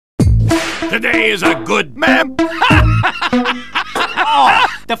Today is a good ma'am. Oh,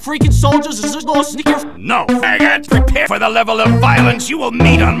 the freaking soldiers is just no sneaker. No, faggot. Prepare for the level of violence you will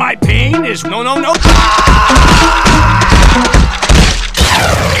meet on my pain is No.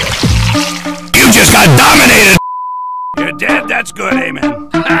 You just got dominated. You're dead. That's good. Amen.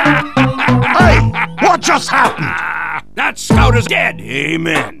 Hey, what just happened? That scout is dead.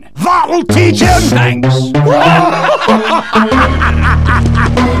 Amen. That'll teach him. Thanks.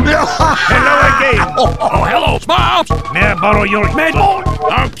 Hello again. Oh, hello, Spops. May I borrow your Medal.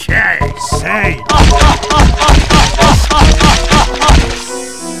 Okay. Say.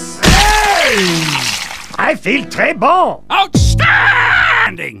 I feel très bon.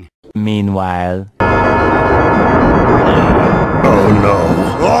 Outstanding. Meanwhile. Oh no.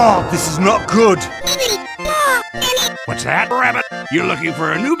 Oh, this is not good. What's that, rabbit? You're looking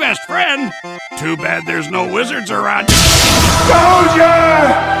for a new best friend? Too bad there's no wizards around.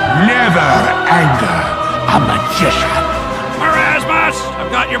 Soldier! Never anger a magician. Erasmus,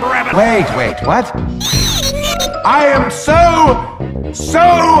 I've got your rabbit. Wait, what? I am so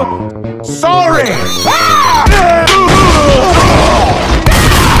sorry!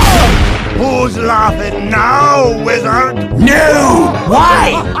 Who's laughing now, wizard? No!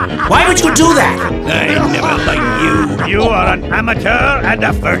 Why? Why would you do that? I never liked you. You are an amateur and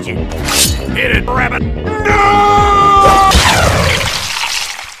a virgin. Hit it, rabbit. No!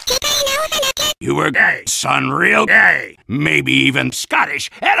 You were gay, son, real gay. Maybe even Scottish,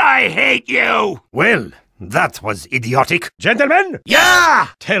 and I hate you. Well, that was idiotic. Gentlemen? Yeah!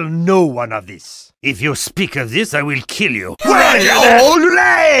 Tell no one of this. If you speak of this, I will kill you. Well, all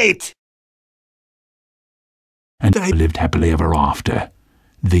late! And they lived happily ever after.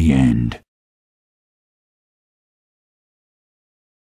 The end.